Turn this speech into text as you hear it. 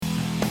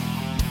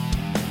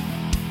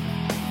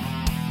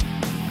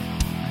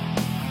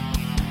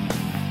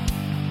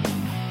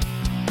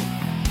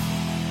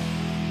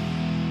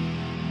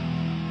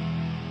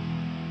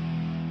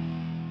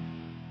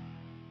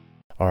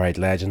Alright,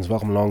 legends,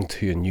 welcome along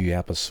to a new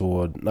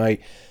episode. Now,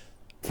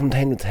 from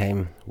time to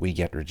time, we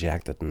get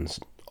rejected in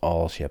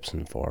all shapes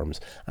and forms,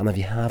 and if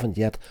you haven't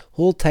yet,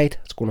 hold tight,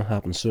 it's going to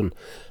happen soon.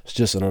 It's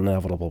just an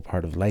inevitable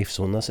part of life.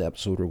 So in this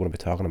episode, we're going to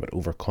be talking about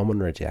overcoming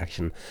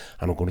rejection,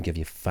 and I'm going to give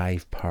you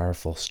 5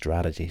 powerful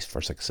strategies for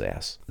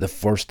success. The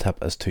first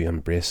tip is to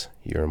embrace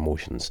your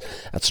emotions.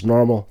 It's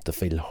normal to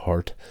feel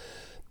hurt,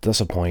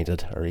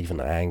 disappointed, or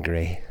even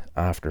angry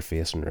after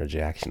facing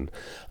rejection.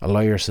 Allow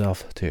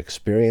yourself to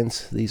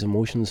experience these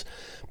emotions,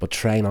 but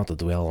try not to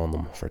dwell on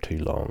them for too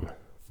long.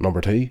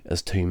 Number 2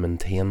 is to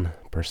maintain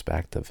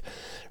perspective.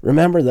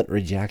 Remember that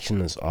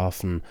rejection is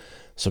often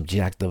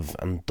subjective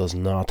and does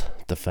not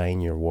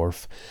define your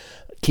worth.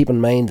 Keep in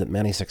mind that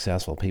many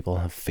successful people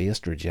have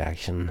faced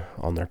rejection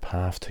on their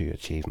path to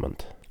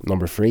achievement.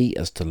 Number 3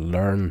 is to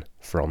learn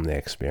from the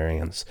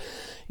experience.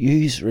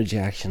 Use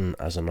rejection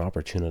as an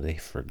opportunity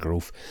for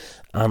growth.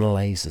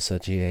 Analyse the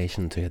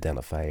situation to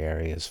identify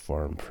areas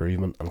for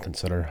improvement and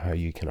consider how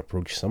you can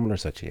approach similar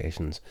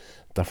situations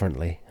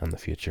differently in the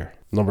future.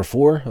 Number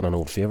 4, and an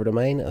old favourite of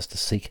mine, is to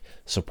seek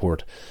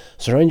support.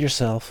 Surround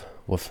yourself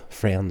with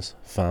friends,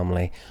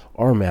 family,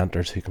 or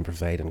mentors who can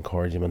provide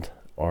encouragement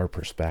or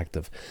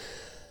perspective.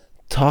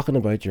 Talking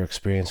about your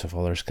experience with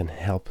others can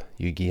help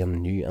you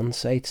gain new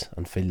insights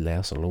and feel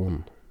less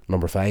alone.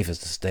 Number 5 is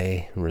to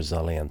stay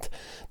resilient.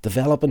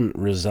 Developing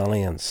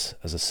resilience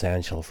is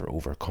essential for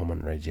overcoming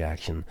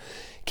rejection.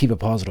 Keep a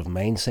positive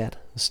mindset,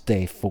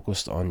 stay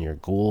focused on your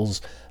goals,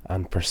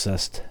 and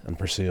persist in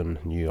pursuing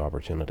new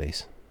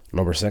opportunities.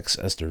 Number 6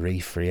 is to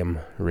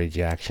reframe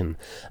rejection.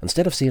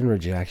 Instead of seeing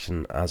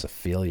rejection as a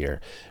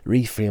failure,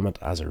 reframe it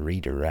as a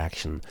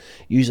redirection.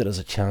 Use it as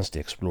a chance to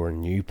explore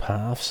new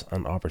paths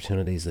and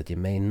opportunities that you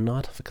may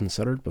not have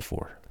considered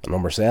before. And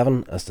number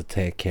 7 is to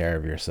take care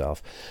of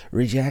yourself.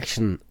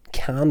 Rejection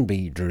can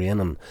be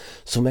draining,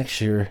 so make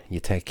sure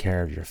you take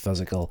care of your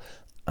physical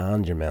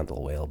and your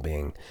mental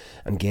well-being.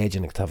 Engage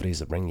in activities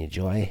that bring you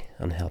joy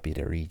and help you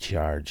to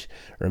recharge.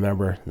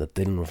 Remember that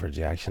dealing with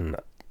rejection,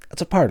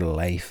 it's a part of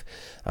life,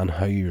 and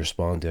how you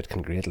respond to it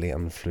can greatly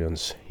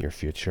influence your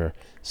future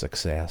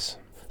success.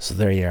 So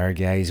there you are,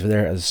 guys.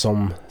 There is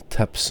some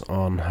tips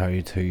on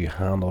how to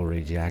handle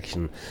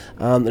rejection,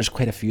 and there's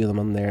quite a few of them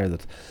in there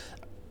that,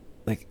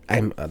 like,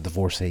 I'm a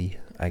divorcee.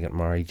 I got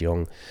married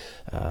young.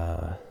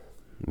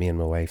 Me and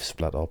my wife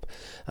split up,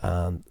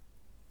 and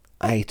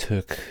I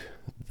took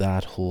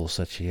that whole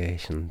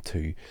situation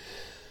to,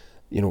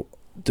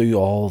 do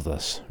all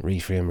this,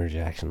 reframe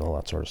rejection, all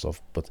that sort of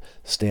stuff, but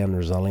staying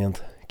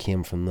resilient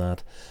came from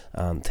that,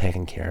 and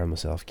taking care of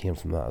myself came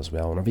from that as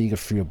well. Whenever you get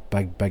through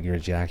a big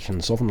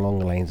rejection, something along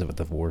the lines of a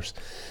divorce,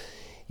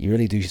 you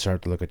really do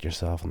start to look at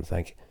yourself and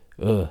think,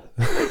 ugh.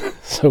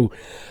 So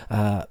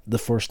the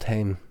first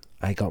time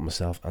I got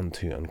myself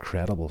into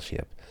incredible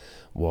shape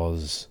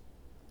was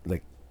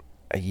like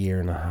a year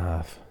and a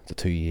half to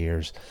 2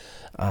 years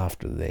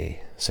after the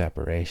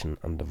separation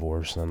and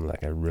divorce, and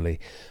like I really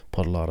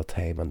put a lot of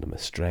time into my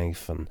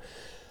strength and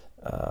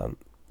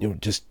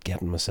just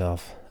getting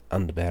myself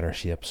into better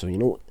shape.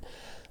 So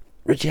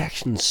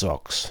rejection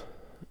sucks.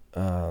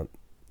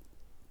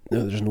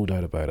 There's no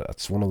doubt about it.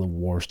 It's one of the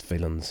worst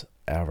feelings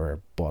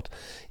ever, but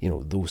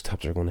those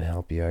tips are going to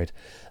help you out.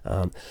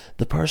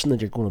 The person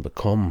that you're going to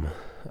become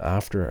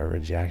after a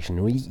rejection,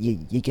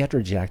 you get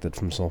rejected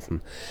from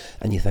something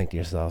and you think to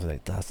yourself,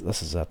 like,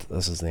 this is it,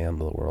 this is the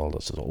end of the world,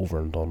 this is over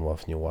and done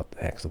with, what the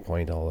heck's the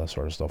point, all this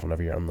sort of stuff.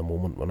 Whenever you're in the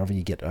moment, whenever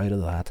you get out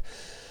of that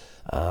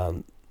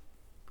and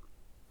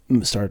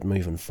start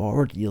moving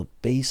forward, you'll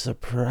be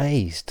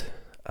surprised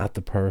at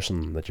the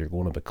person that you're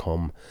going to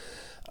become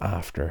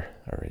after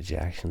a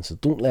rejection. So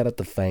don't let it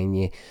define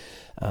you,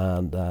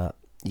 and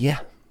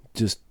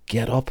just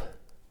get up,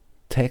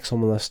 take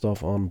some of this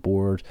stuff on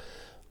board.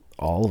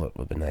 All of it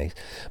would be nice,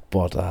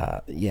 but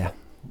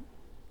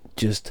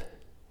just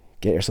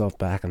get yourself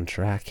back on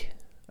track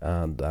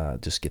and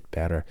just get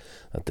better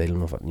at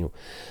dealing with it.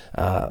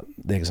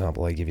 The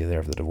example I give you there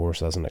of the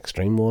divorce is an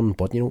extreme one,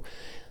 but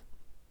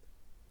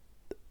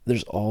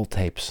there's all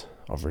types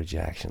of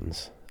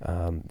rejections,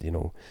 and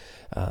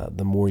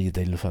the more you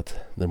deal with it,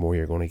 the more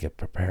you're going to get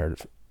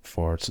prepared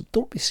for it. So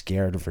don't be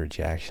scared of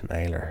rejection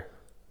either.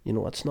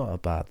 It's not a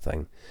bad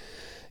thing.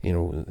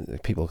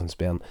 People can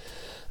spend.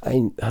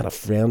 I had a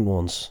friend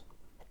once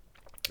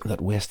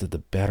that wasted the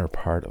better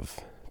part of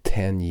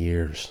 10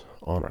 years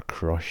on a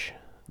crush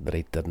that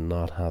he did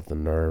not have the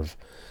nerve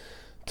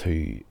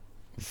to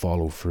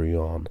follow through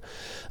on.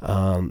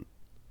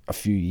 A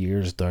few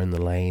years down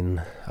the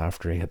line,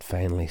 after he had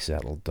finally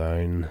settled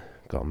down,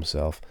 got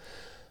himself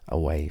a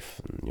wife,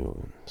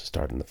 and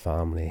starting the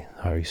family,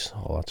 house,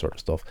 all that sort of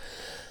stuff,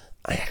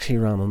 I actually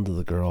ran into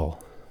the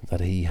girl that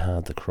he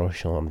had the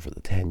crush on for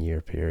the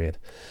 10-year period,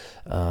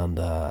 and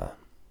I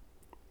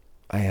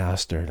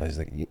asked her, and I was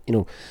like,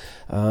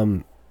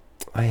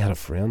 I had a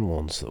friend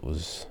once that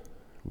was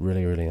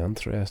really, really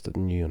interested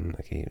in you, and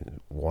like he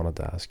wanted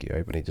to ask you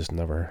out, but he just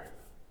never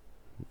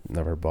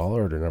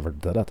bothered or never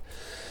did it.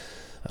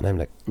 And I'm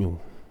like,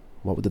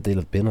 what would the deal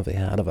have been if I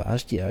had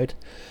asked you out?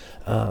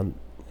 And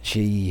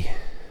she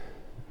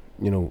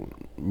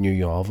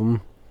knew of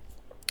him,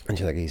 and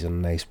she's like, he's a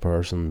nice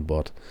person,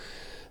 but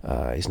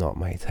he's not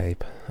my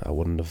type. I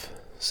wouldn't have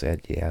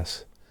said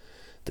yes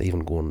to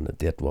even going on a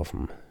date with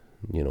him.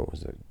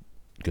 Is it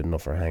good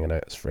enough for hanging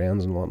out as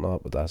friends and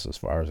whatnot, but that's as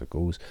far as it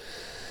goes.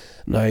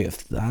 Now,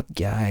 if that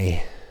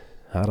guy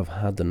had have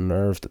had the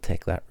nerve to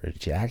take that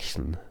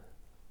rejection,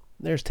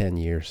 there's 10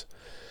 years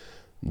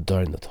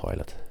down the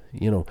toilet,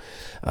 and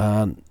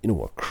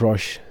a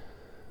crush,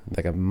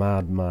 like a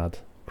mad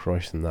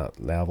crush in that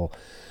level,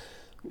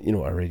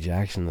 a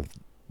rejection of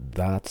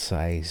that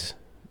size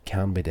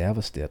can be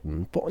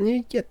devastating. But when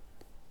you get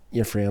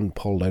your friend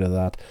pulled out of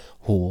that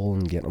hole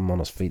and get him on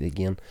his feet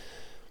again,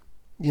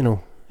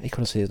 he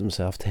could have saved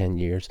himself 10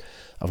 years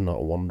of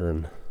not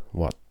wondering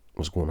what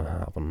was going to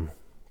happen.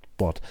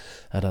 But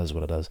it is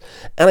what it is.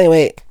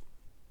 Anyway,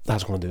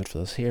 that's going to do it for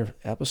this here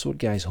episode,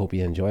 guys. Hope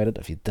you enjoyed it.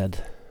 If you did,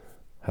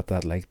 hit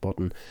that like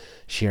button,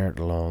 share it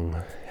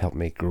along, help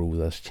me grow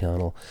this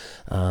channel.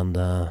 And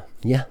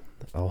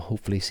I'll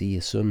hopefully see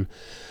you soon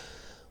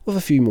with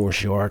a few more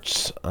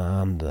shorts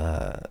and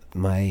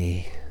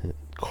my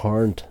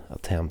current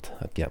attempt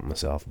at getting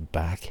myself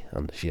back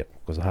into shape,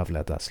 because I have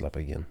let that slip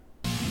again.